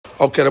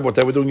אוקיי,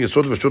 רבותיי, we're doing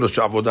יסוד ושורש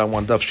העבודה,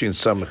 one דף שין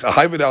סמך.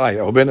 אחי ורעי,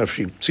 הרבה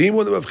נפשי.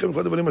 שימו לבבכם כל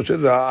הדברים אשר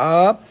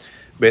ראה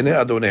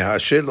בעיני אדוני,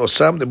 אשר לא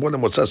שם ליבו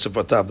למוצא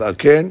שפתיו, ועל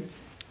כן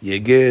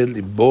יגל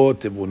ליבו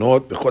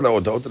תבונות בכל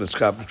ההודעות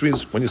הנזכר. Which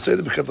means, when you say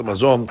the ברכת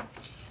המזון,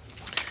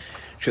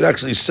 you should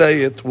actually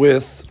say it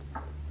with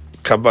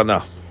כוונה.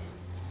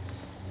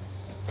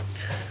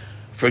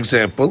 For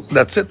example,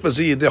 לצאת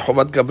בזה ידי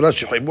חובת גברה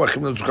שחייבו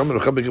אחים לנצוקם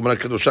מלוכה בגמרה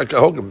קדושה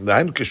כהוגם.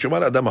 דהיינו,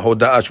 כשומר האדם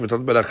ההודעה שמתת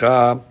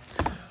ברכה,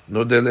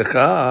 נודה לך,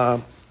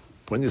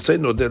 when you say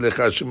נודה לך,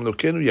 השם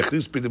אלוקינו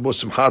יכניס בליבו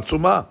שמחה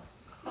עצומה.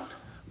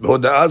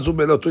 בהודעה זו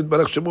באלוהתו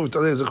יתברך שמו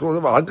ותעלה זכרו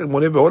דבר, אחר כך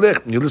מונה והולך.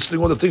 You're listening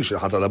all the things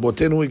שחת על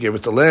אבותינו, he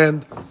gave us the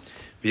land,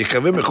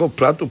 ויקווה מכל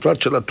פרט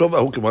ופרט של הטוב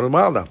ההוא כמו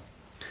למעלה.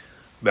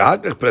 ואחר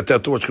כך פרטי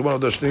הטובות שכמובן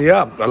הודעה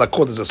שנייה, על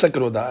הכל, זה סקר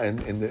הודעה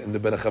in the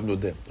ברכה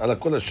ונודה. על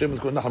הכל השם,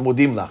 אנחנו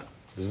מודים לך.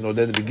 זה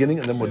נודה in the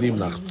beginning, and then מודים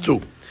לך. צו.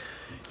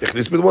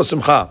 יכניס בליבו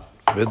שמחה.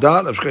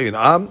 ודע, נפשך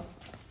ינעם.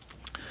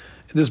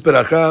 In this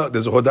ברכה,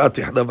 there's a הודעה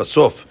תחדה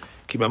בסוף.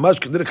 כי ממש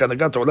כדרך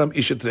הנהגת העולם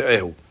איש את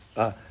רעהו.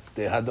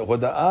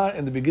 ההודעה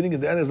in the beginning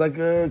and the end is like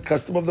a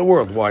custom of the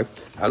world. Why?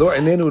 הלא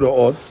עינינו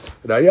ראות,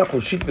 ראייה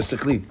חושית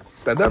ושכלית.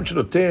 באדם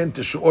שנותן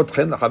תשועות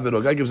חן לחברו,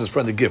 guy gives his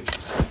friend a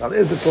gift. על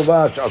איזה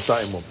טובה שעשה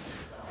עמו.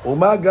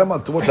 ומה גם על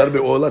טובות הרבה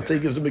עולה, he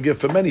gives him a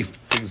gift for many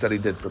things that he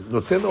did.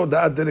 נותן לו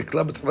הודעה דרך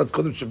כלל בתחילת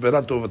קודם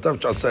שבירת טובותיו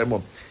שעשה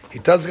עמו. He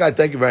tells the guy,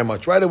 thank you very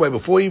much. Right away,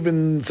 before he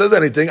even says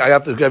anything, I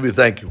have to give you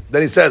thank you.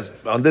 Then he says,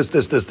 on this,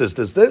 then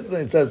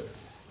he says,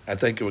 I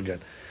thank you again.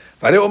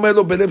 והרי אומר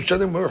לו בלב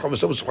שלם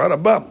ובסוף בשמחה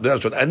רבה,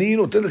 אני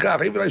נותן לך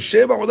אחי ורעי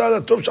שבע הודעה על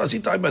הטוב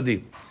שעשית עמדי.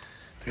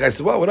 The guy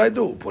says, what would I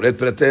do? פורט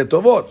פרטי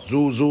טובות,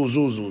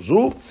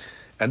 זו.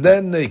 And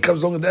then he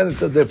comes along at the end and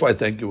says, therefore I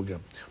thank you again.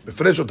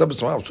 מפרש אותה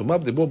בשמחה עצומה,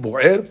 בדיבור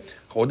בוער,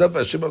 ההודעה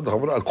והשם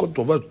לחברו על כל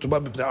טובה טובה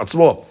בפני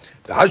עצמו.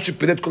 ואחר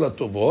שפירט כל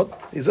הטובות,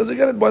 he says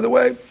again, by the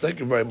way, thank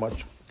you very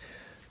much.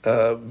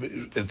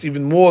 It's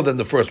even more than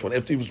the first one.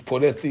 After he was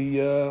פורט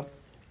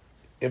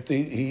after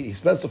he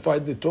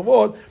specified the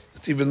tovot,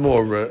 it's even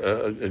more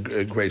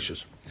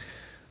gracious.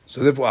 So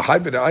therefore, החי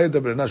ורעי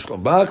דבר עינה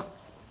שלום בך,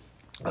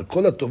 על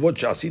כל הטובות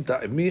שעשית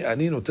עמי,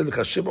 אני נותן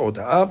לך שבע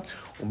הודעה,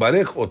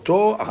 ומברך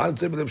אותו, אחר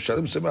זה בלב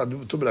שלם, שמע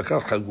אותו ברכה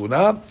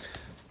חגונה,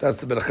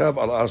 תעשה ברכה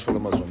על הארץ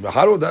ולמזון.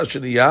 ואחר הודעה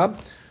שנייה,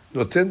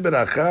 נותן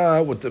ברכה,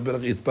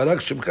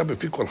 יתברך שמך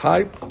בפי כל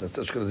חי,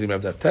 נעשה אשכנזים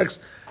have that text,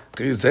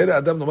 כי יזהר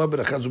האדם נאמר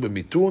ברכה זו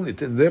במיתון,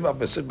 ניתן לב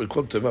ועסק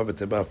בכל טובה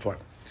וטבע אפר.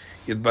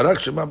 יתברך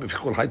שמה בפי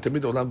כל חי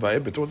תמיד עולם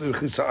והאב, בתורת הוא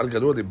הכניס שער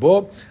גדול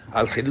ליבו,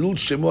 על חילול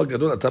שמו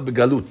הגדול אתה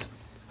בגלות,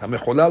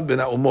 המחולל בין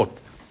האומות.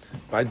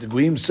 Right? The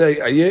Goyim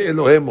say, איה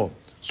אלוהימו,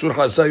 סור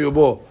חסה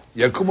יובו,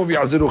 יקומו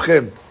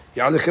ויעזרוכם,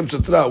 יעליכם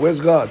סתרה,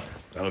 where's God?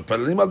 אנחנו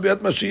מתפללים על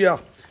ביאת משיח.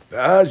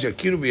 ואז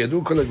יכירו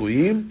וידעו כל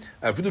הגויים,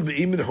 אפילו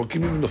באים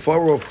רחוקים in the far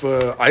off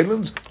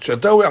islands,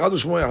 שאתה הוא אחד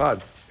ושמו אחד,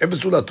 אפס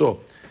זולתו.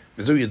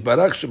 וזהו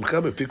יתברך שמך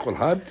בפי כל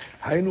חד,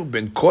 היינו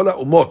בין כל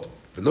האומות,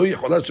 ולא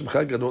יכולה שמך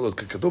גדול עוד,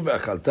 ככתוב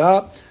ואכלת,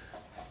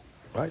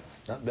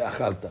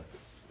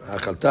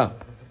 ואכלת.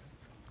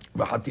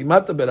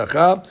 בחתימת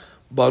הברכה,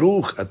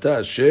 ברוך אתה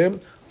השם,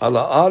 על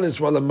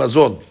הארץ ועל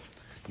המזון.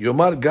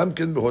 יאמר גם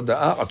כן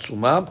בהודעה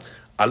עצומה,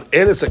 על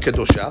ארץ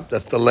הקדושה,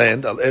 that's the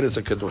land, על ארץ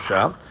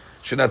הקדושה,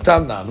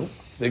 שנתן לנו,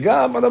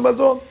 וגם על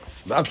המזון.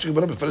 ואף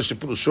שגמרא מפרש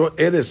שפירושו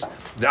ארץ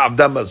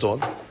דעבדה מזון,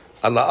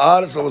 על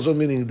הארץ על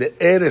המזון, meaning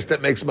the ארץ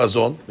that makes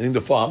מזון, meaning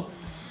the farm.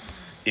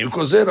 עם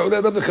כל זה, ראוי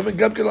לאדם לכוון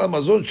גם כן על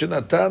המזון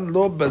שנתן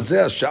לו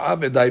בזה השעה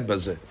ודי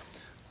בזה.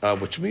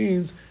 Which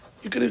means,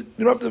 you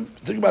don't have to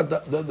think about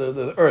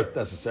the earth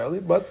necessarily,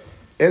 but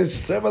ארץ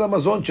ישראל על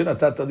המזון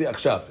שנתת לי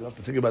עכשיו. You don't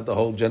have to think about the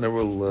whole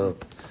general,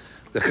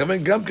 לכוון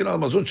גם כן על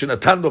המזון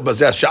שנתן לו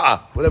בזה השעה,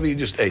 whatever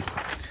you just ate.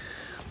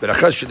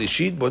 ברכה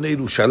שלישית, בונה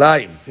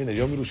ירושלים. הנה,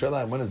 יום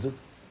ירושלים, מה נזה?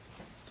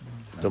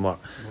 תאמר.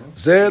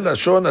 זה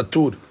לשון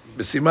הטור,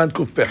 בסימן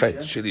קפ"ח.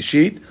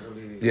 שלישית,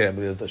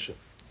 מדינת השם.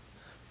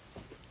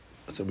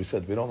 So we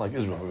said, we don't like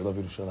Israel, we love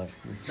ירושלים.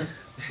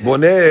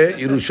 בונה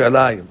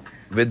ירושלים,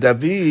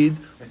 ודוד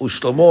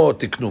ושלמה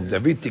תקנום.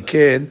 דוד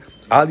תיקן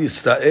על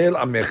ישראל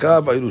עמך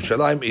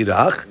וירושלים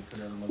עירך,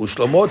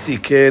 ושלמה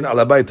תיקן על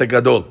הבית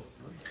הגדול.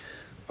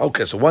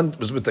 Okay, so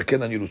one was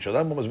מתקן על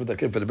ירושלים, one was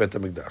מתקן לבית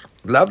המקדש.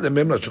 לאו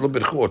לממנה שלא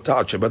ברכו אותה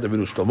עד שבא דוד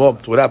ושלמה,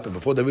 so what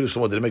happened, before דוד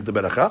ושלמה didn't make the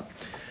ברכה,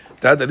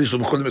 תעד עלי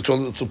שלמה בכל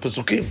מצוא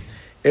פסוקים,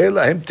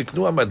 אלא הם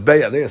תקנו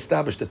המטבע, they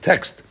established the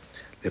text,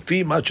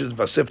 לפי מה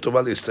שנתווסף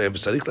טובה לישראל,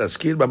 וצריך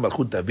להזכיר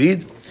במלכות דוד,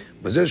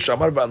 וזה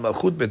שאמר בעל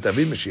מלכות בית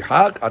דוד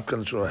משיחק, עד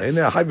כאן שלו,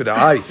 הנה אחי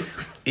ורעי,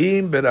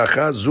 אם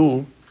ברכה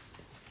זו,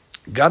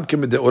 גם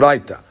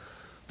כמדאורייתא,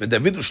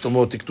 ודוד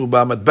ושלמה תקנו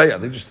במטבע,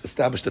 they just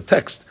established the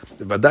text,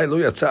 בוודאי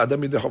לא יצא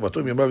אדם מידי חובתו,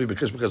 אם יאמר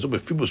ויבקש בכזו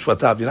בפי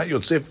בשפתיו, אינה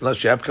יוצא לה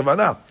שאף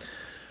כוונה,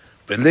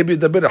 ולב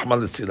ידבר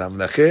רחמן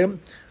לצילם, לכם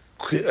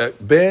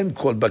בין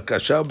כל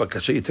בקשה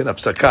ובקשה ייתן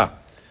הפסקה,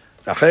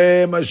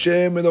 לכם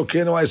השם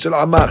אלוקינו הישראל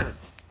עמך,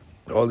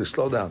 all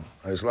slow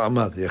down, הישראל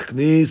עמך,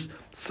 יכניס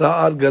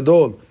צער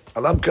גדול,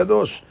 עולם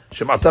קדוש,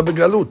 שמעתה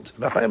בגלות,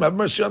 לכם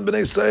אב משיח בני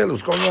ישראל,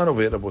 וכל הזמן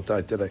עובר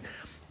רבותיי, תראה,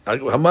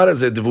 Hamara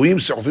זה דבויים,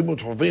 סעופים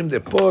ותחופים,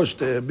 they're pushed,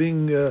 they're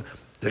being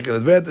taken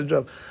advantage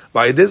of.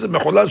 והידי זה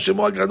מחולל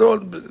שמו הגדול,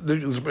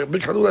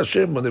 בחילול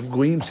השם, when the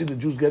גויים see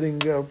the Jews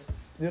getting,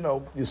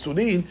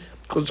 ייסורין,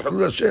 because זה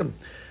חילול השם.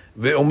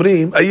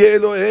 ואומרים, איה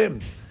אלוהים.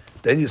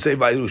 Then you say,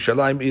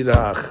 וירושלים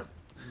עירך.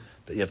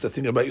 Then you have to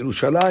think about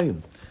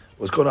Yerushalayim.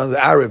 What's going on with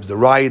the Arabs? They're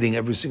rioting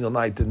every single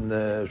night in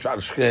Sha'ar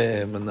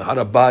Shechem and Har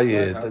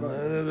HaBayit.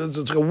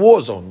 It's like a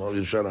war zone of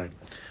Yerushalayim.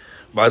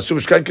 ועשו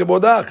משכן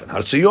כבודך,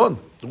 הר ציון.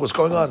 What's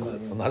going on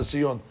הר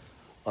ציון?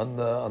 On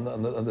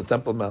the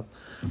Temple Mount.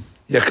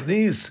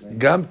 יכניס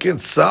גם כן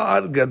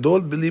צער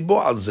גדול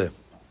בליבו על זה.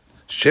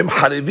 שהם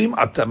חרבים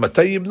עתה,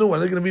 מתי יבנו? I'm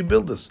not going to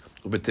rebuild this.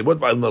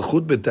 ובתיבות ועל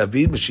מלכות בית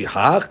דוד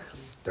משיחך,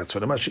 that's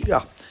what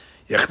המשיח.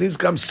 יכניס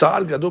גם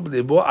צער גדול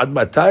בליבו, עד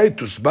מתי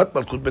תושבת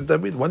מלכות בית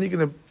דוד?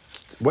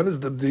 When is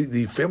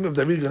the family of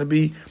David going to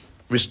be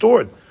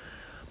restored?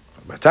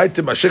 מתי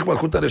תמשך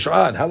מלכות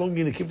הרשען? How long are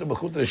you going to keep the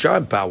מלכות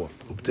הרשען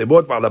power?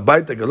 ובתיבות ועל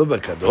הבית הגדול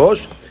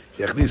והקדוש,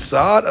 יכניס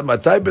צער, עד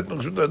מתי בית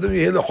מלכות הרשען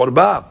יהיה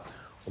לחורבה?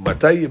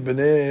 ומתי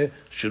יבנה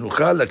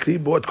שנוכל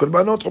להקריב בו את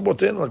קורבנות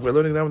חובותינו, רק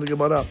ולא נגנב את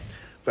הגמרא.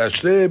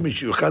 ואשרי מי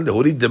שיוכל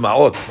להוריד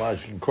דמעות, מה,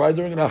 you can cry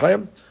during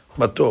החיים?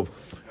 מה טוב.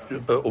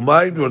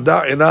 ומים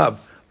יורדה עיניו,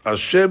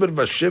 השבר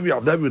והשב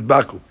יעדיו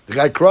יודבקו. The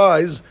guy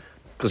cries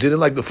because he didn't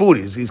like the food.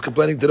 He's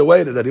complaining to the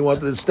waiter that he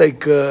wanted the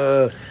steak,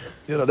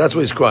 that's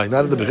why he's crying,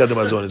 not in the Birkat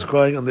Hamazon. He's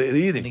crying on the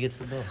eating. When he gets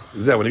the bill.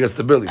 Exactly, when he gets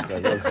the bill, he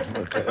cries.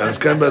 Okay. אז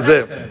כאן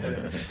בזה.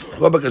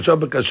 כל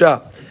בקשה.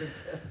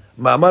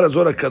 מאמר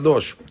הזוהר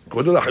הקדוש,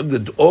 כבודו לכם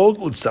לדאוג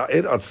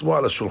ולצער עצמו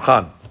על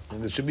השולחן.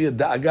 There should be a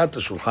דאגת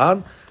השולחן,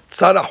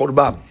 צער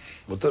החורבן.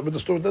 With the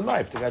story of the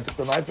knife. The guy took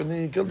the knife and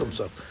he killed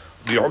himself.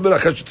 ויעומר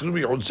אחרי שתקנו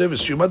ויחוצה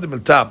וסיומה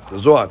דמלתם,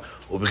 הזוהר.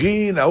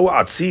 ובכין ההוא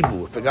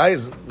עציבו. If a guy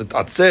is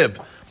מתעצב,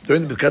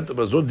 during the Birkat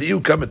Hamazon,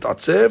 דאיהו כאן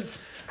מתעצב,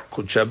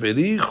 קודשה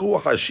בריחו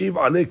חשיב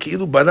עליה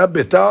כאילו בנה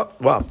ביתה,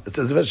 wow, it's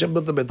as if Hashem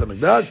built the בית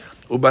המקדש,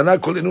 ובנה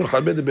כל עינון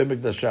חרבה דבי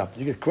מקדשה.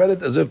 You get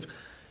credit as if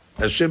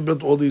Hashem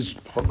built all these,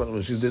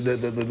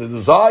 the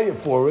desire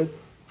for it,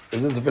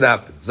 as if it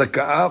happened.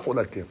 זכאה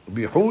חולקה.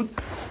 ובייחוד,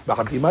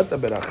 בחתימת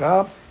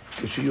הברכה,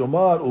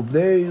 כשיאמר, ובני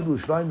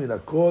ירושלים מן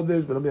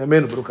הקודש, ולא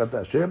מימינו, ברוך אתה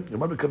השם,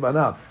 יאמר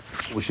בכוונה,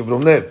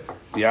 ובשברום לב,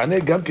 ויענה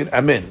גם כן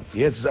אמן.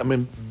 Yes,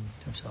 אמן.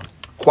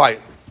 quiet.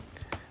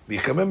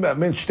 ויחמם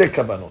באמן שתי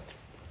כוונות.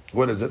 What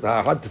is it?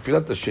 האחת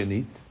תפילת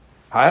השנית,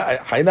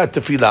 חיינה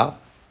תפילה,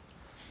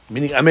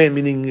 meaning amen,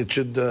 meaning it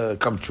should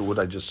come true, what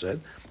I just said.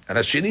 And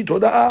השנית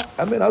הודעה,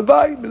 אמן,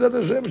 הלוואי, בעזרת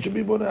השם,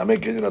 שבי בונה, אמן,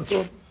 כן יהיה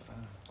רצון.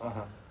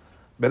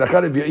 ברכה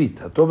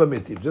רביעית, הטוב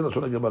המטיב, זה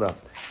לשון הגמרא.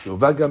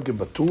 יובא גם כן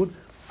בטור,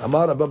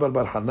 אמר רבא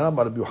בר חנא,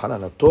 אמר רבי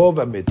יוחנן, הטוב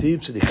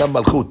המטיב, סליחה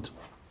מלכות.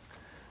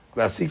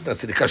 והסיק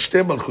סליחה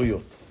שתי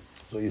מלכויות.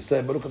 So you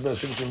say, ברוך אתה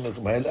השם,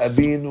 מהל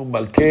אבינו,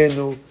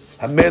 מלכנו,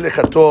 המלך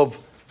הטוב.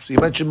 So you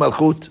mentioned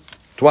מלכות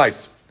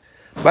twice.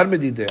 בר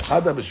מדידה,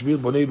 אחד בשביל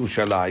בוני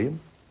ירושלים,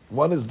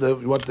 one is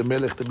you want the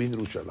מלך to be in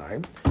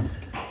ירושלים,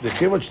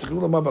 וכיוון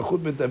שתקנו למה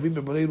מלכות בית דוד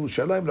בבוני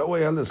ירושלים, ראוי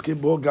היה להזכיר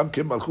בו גם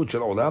כמלכות של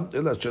עולם,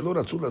 אלא שלא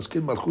רצו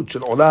להזכיר מלכות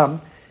של עולם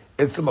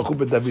אצל מלכות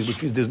בית דוד,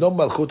 which means there's no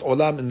מלכות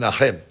עולם in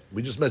נחם. We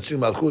just mentioned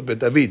מלכות בית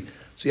דוד.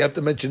 So you have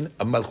to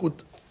mention a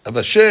מלכות of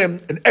Hashem,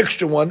 an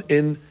extra one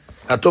in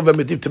הטוב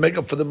והמטיב to make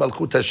up for the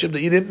מלכות Hashem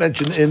that you didn't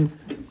mention in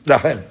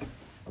נחם.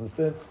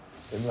 Understand?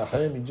 In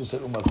נחם, you just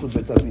said מלכות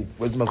בית דוד.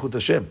 Where's the מלכות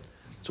Hashem?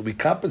 So we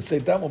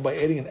compensate that one by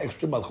adding an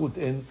extra מלכות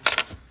in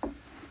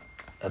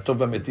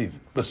הטוב והמטיב.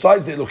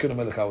 Besides the אלוקינו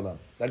מלך העולם.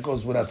 That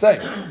goes without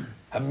saying.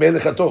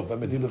 המלך הטוב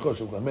והמטיב לכל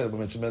שלך. המלך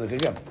באמת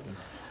שמלך גם.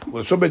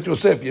 ולשון בית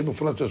יוסף, יהיה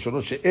בפרט של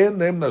השונות, שאין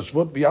להם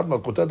להשוות ביד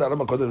מלכותה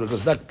דהרם הקודם.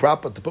 It's not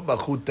proper to put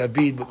מלכות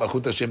דוד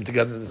ומלכות השם together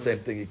in the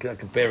same thing. You're not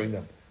comparing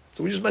them.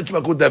 So we just mention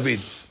מלכות דוד.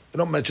 You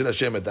don't mention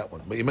Hashem at that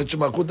one. But you mention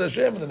מלכות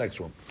השם in the next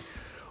one.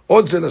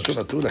 עוד זה לשון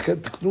התורה, לכן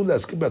תקנו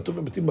להזכיר בהטוב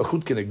והמטיב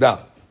מלכות כנגדה.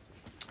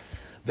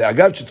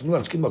 ואגב, שתקנו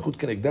להזכיר מלכות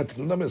כנגדה,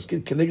 תקנו להם להזכיר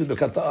כנגד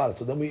ברכת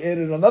הארץ. So then we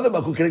added another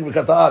מלכות כנגד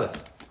ברכת הארץ.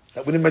 That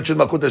we didn't mention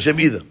מלכות השם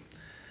either.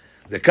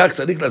 וכך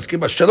צריך להזכיר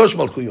בה שלוש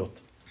מלכויות.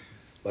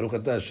 ברוך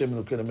אתה השם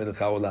אלוקינו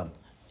מלך העולם.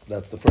 That's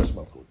the first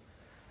מלכות.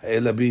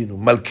 האל אבינו,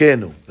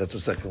 מלכנו. That's the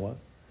second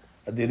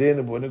one.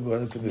 אדירנו בואנו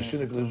גואנו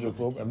קדושינו קדוש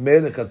וקום.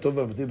 המלך הטוב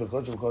והמטיב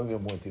בכל של כל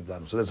יום מועטיב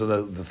לנו. So that's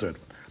the third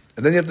one.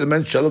 And then you have to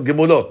mention שלוש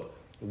גמולות.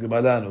 הוא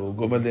גמלנו, הוא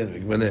גומלנו,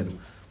 יגמלנו.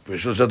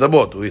 ושלושת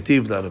הבאות, הוא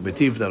יטיב לנו,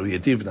 מטיב לנו,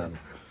 יטיב לנו.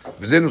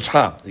 וזה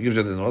נוסחה, נגיד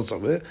שזה נוסח,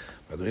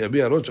 ואדוני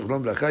יביע ראש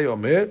שכלום ברכה, הוא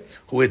אומר,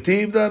 הוא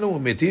יטיב לנו,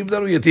 הוא מטיב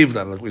לנו, יטיב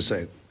לנו, like we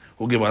say.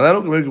 הוא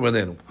גמלנו, הוא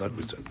גמלנו,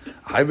 like we say.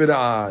 אחי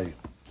ורעי.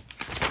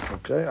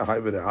 Okay, אחי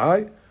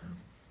ורעי.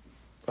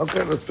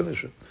 Okay, let's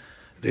finish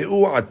it.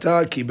 ראו עתה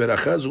כי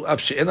ברכה זו אף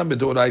שאינם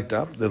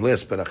בדאורייתא, זה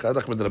last ברכה,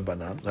 רק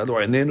מדרבנן, הלוא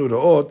עינינו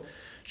רואות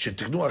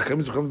שתקנו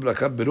אחרים זוכרים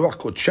ברכה ברוח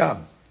קודשם,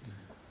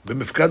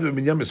 במפקד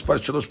ובמניין מספר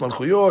שלוש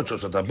מלכויות,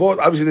 שלושת הבאות,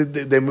 obviously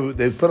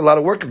they put a lot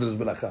of work into this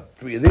ברכה.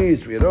 3 of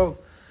these, 3 of those,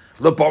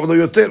 לא פעם ולא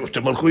יותר, שתי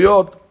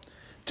מלכויות.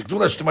 תקנו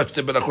לה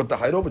שתי ברכות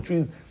החיירו, which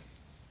means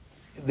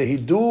the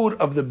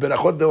hidur of the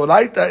ברכות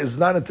דאורייתא is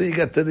not until you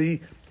get to the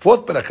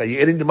fourth ברכה,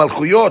 you're adding the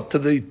מלכויות to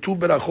the two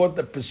ברכות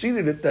that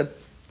preceded it that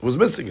was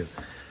missing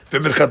it.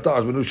 וברכת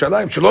תעש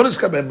בירושלים, שלא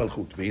נזכר בהם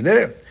מלכות. והנה,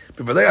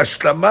 בוודאי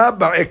השלמה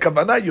בראי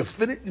כוונה,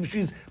 which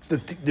means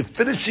the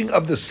finishing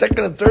of the second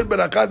and third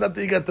ברכה, not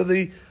that you get to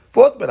the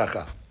fourth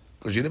ברכה.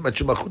 Because you didn't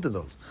mention מלכות in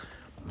those.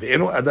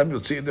 ואינו אדם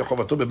יוצא ידי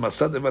חובתו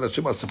במסע דבר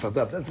השם על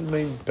שפתיו. That's his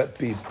main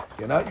pet peeve.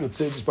 You're not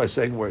יוצא just by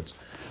saying words.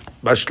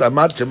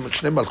 בהשלמת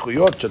שני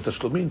מלכויות,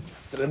 שתשלומים.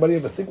 Did anybody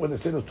ever think when they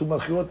say those two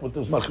מלכויות, what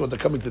those מלכויות are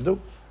coming to do?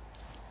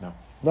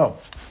 No.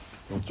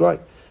 That's right.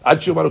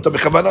 עד שיאמר אותה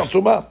בכוונה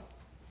עצומה.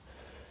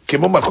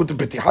 כמו מלכות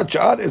בפתיחת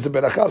שער, איזה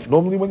ברכה.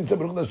 Normally when you say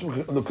ברוך השם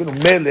אלוקינו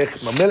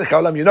מלך, מלך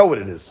העולם, you know what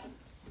it is.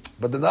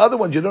 But then the other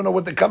ones, you don't know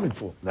what they're coming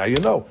for. Now you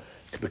know.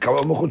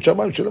 בכמה מלכות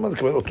שמיים שלמה,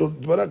 לקבל אותו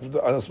דברה,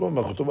 על עצמו,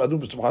 מלכותו ואדום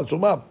בשמחה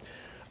עצומה.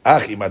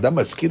 אך אם האדם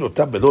מזכיר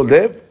אותה בלא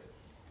לב,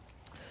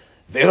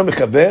 ואינו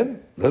מכוון,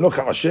 זה לא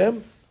כהשם,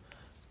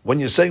 when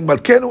you're saying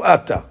מלכנו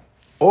אתה,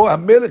 או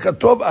המלך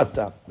הטוב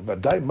אתה,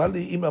 בוודאי, מה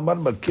לי אם אמר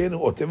מלכנו,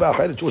 או תיבה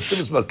אחרת, שהוא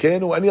סביב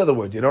מלכנו, any other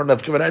word, you don't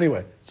have כוונה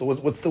anyway. So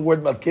what's the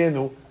word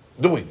מלכנו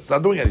doing? It's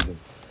not doing anything.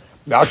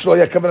 ועד שלא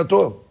היה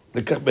כוונתו,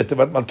 לקח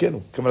בתיבת מלכנו,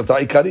 כוונתה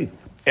העיקרית.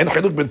 אין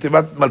חילוק בין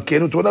תיבת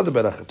מלכנו to another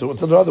ברכה,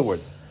 to another word.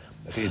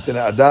 לכן ייתן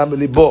האדם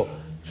לליבו,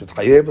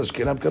 שתחייב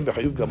לשכנם כאן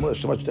בחיוב גמור,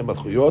 השלמת שתי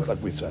מלכויות, רק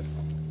בישראל.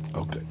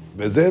 אוקיי.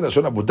 וזה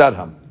לשון אבו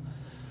דרהם.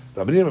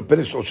 ואמרים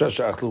בפרק 3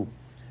 שאכלו,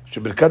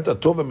 שברכת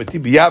הטוב המתי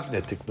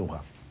ביבנה תקנוה.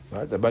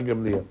 הבן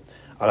גמליאל.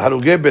 על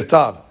הרוגי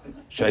ביתר,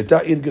 שהייתה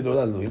עיר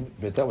גדולה לאלוהים,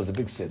 ביתר was a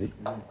big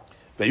city,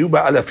 והיו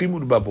בה אלפים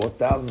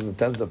ורבבות, thousands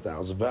and tens of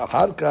thousands,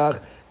 ואחר כך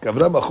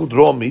גברה מלכות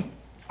רומי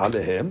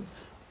עליהם,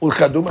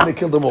 ולכדו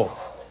מנקל דמו.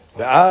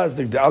 ואז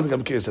נגדל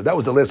גם כסף. That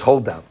was the last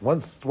hold down.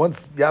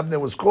 Once Yavne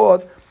was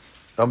caught,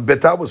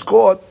 Betar was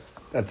caught,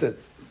 that's it.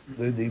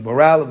 The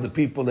morale of the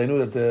people, they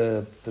knew that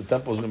the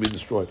temple was going to be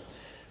destroyed.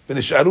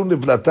 ונשארו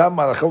נבלתם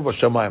מערכו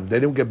בשמיים. They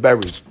didn't get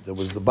buried.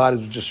 The bodies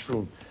were just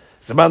strewn.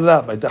 זמן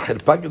רב, הייתה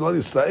חרפה גדולה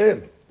לישראל.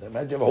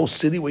 Imagine you have a whole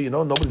city where you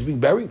know nobody's being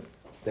buried.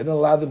 They didn't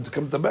allow them to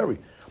come to bury.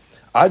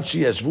 עד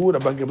שישבו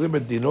רבן גמליאל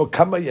בדינו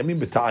כמה ימים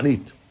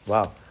בתענית.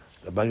 וואו.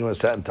 רבן גמליאל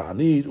עשה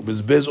תענית,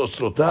 ובזבז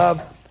אוצרותיו,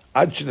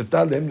 עד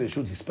שנתן להם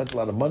לרשות, he spent a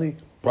lot of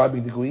money,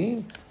 bribing the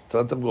גויים, to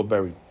let them go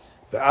bury.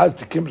 ואז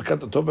תקים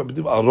ברכת הטוב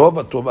והמתים, הרוב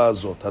הטובה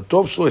הזאת.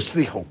 הטוב שלו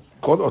הצליחו,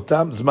 כל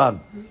אותם זמן.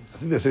 I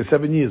think they say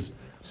 7 years.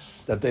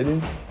 That they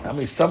didn't, how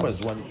many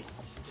summers one?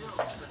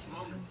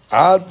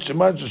 עד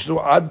שמן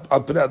ששלו,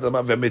 עד פני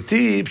האדמה,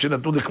 והמתים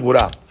שנתנו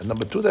לקבורה. And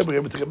number 2, they were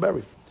able to get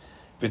buried.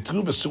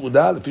 ותראו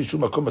בסעודה לפי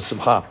שום מקום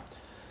בשמחה.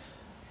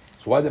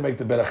 So why they make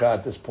the beracha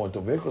at this point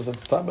over here? Because at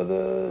the time of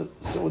the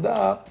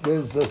Seudah,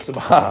 there's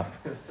Simcha.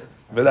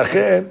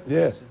 ולכן,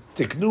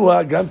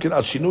 תקנוה גם כן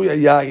על שינוי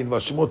היין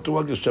והשמות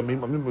טובה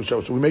גשמים.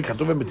 So we make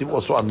כתוב ומתים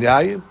also על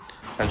יין,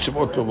 על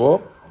שמות טובו.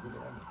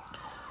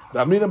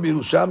 ואמרינה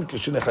בירושם,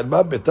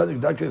 כשנחלמה ביתה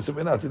נגדל כנסף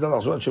עינה, עתידה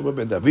לחזור על שמו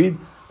בן דוד,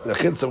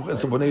 ולכן צמחו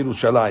עשר בוני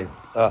ירושלים.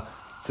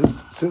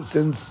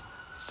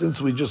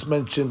 Since we just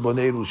mentioned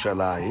בוני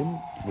ירושלים,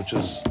 which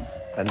is,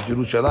 and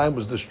Yerushalayim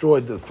was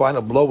destroyed, the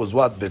final blow was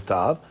what?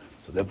 Betar.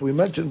 So therefore we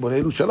mentioned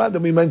Bonei Yerushalayim,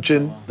 then we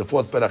mentioned the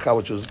fourth Beracha,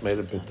 which was made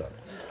of Betar.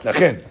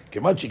 לכן,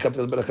 כיוון שהקמת את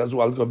הברכה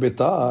הזו על גבי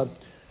ביתר,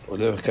 או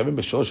להרכבים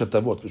בשלוש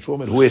הטבות, כשהוא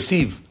אומר, הוא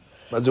היטיב.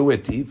 מה זה הוא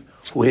היטיב?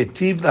 הוא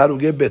היטיב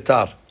להרוגי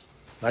ביתר.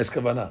 מה יש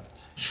כוונה?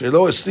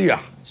 שלא הצליח.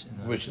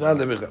 ומשנה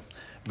לברכה.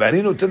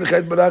 ואני נותן לך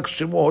את ברק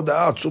שמו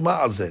הודעה עצומה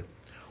על זה.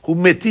 הוא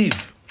מיטיב.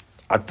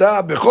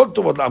 אתה בכל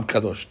טובות לעם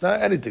קדוש.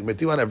 anything,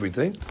 מיטיב on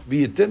everything.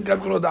 וייתן גם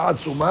כל הודעה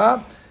עצומה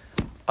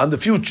on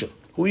the future.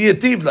 הוא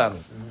ייטיב לנו.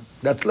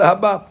 That's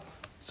להבא.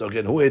 So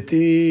again, הוא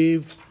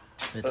היטיב,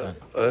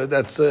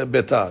 that's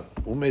ביתר.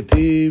 הוא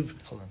מיטיב,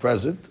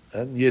 present, and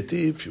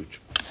ייטיב,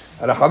 future.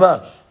 הרחמן.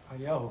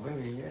 היה הווה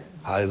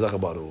ויהיה. חזק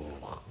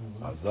וברוך.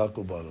 חזק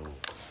וברוך.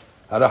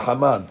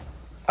 הרחמן.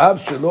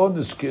 אף שלא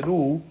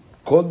נזכרו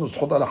כל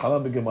נוסחות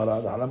הרחמן בגמרא,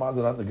 הרחמן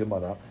זה רק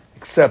בגמרא,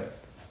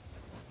 except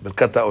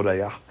ברכת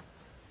האורח,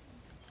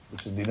 which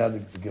is דינה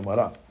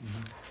לגמרא.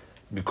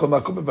 מכל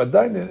מקום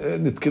בוודאי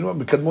נתקנו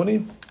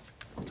מקדמונים.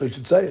 So you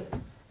should say it.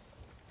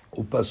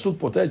 הוא פסוק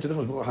פותח את שתכף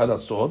משפחה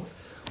הרסון,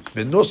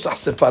 בנוסח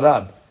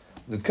ספרד,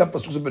 נתקן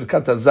פסוק זה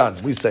ברכת הזן,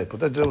 we say,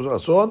 פותח את שתכף משפחה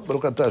הרסון,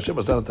 ברוכת השם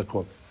הזן את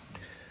הכל.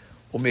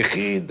 הוא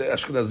מכין,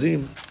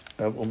 אשכנזים,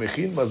 הוא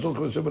מכין מזון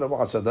כמו השם ברבו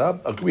חסדיו,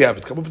 we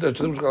have it, כמו פותח את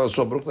שתכף משפחה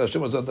הרסון, ברוכת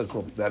השם הזן את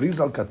הכל.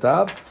 להריז על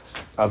כתב,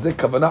 אז זה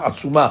כוונה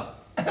עצומה.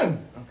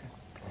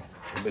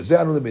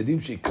 ובזה אנו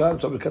למדים שעיקר,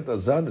 עכשיו ברכת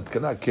הזן,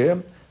 נתקנה כן,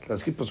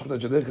 להזכיר פסוק את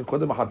הדרך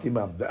קודם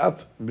החתימה,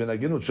 ואף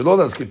מנהגנות שלא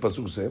להזכיר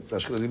פסוק זה,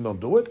 לאשכנזים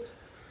don't do it,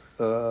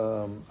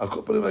 על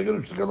כל פנים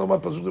מנהגנות שתכן לומר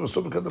פסוק זה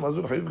בסוף ברכת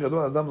המזון, חיוב גדול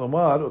האדם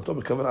לומר אותו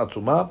בכוונה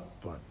עצומה,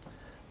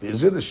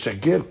 וזה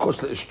לשגר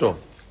כוס לאשתו.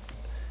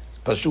 זה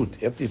פשוט,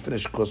 if you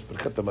finish כוס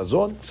ברכת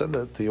המזון, send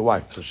it to your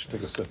wife, so she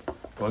take a sip.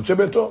 ואנשי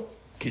ביתו,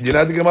 כי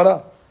דינה את הגמרא,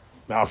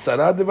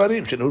 מ10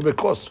 דברים שנהול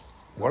בכוס.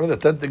 One of the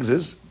 10 things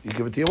is, you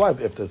give it to your wife,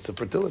 if that's a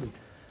fertility.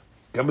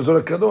 גם בזור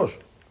הקדוש.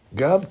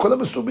 גם כל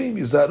המסובים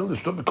ייזהרו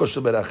לשתות בכוס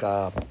של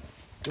ברכה.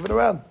 Give it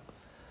around.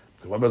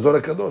 כמו באזור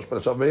הקדוש,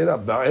 פרשת וארא,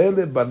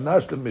 בעלה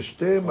בנש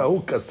למשתה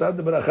מהו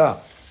כסד ברכה.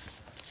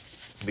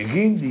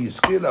 Begin the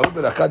skill of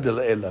beracha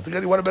dela'ela.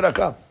 Again, you want a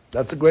beracha.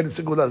 That's the greatest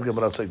single that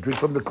Gemara says. Drink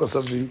from the course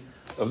of the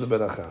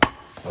beracha.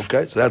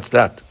 Okay, so that's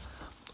that.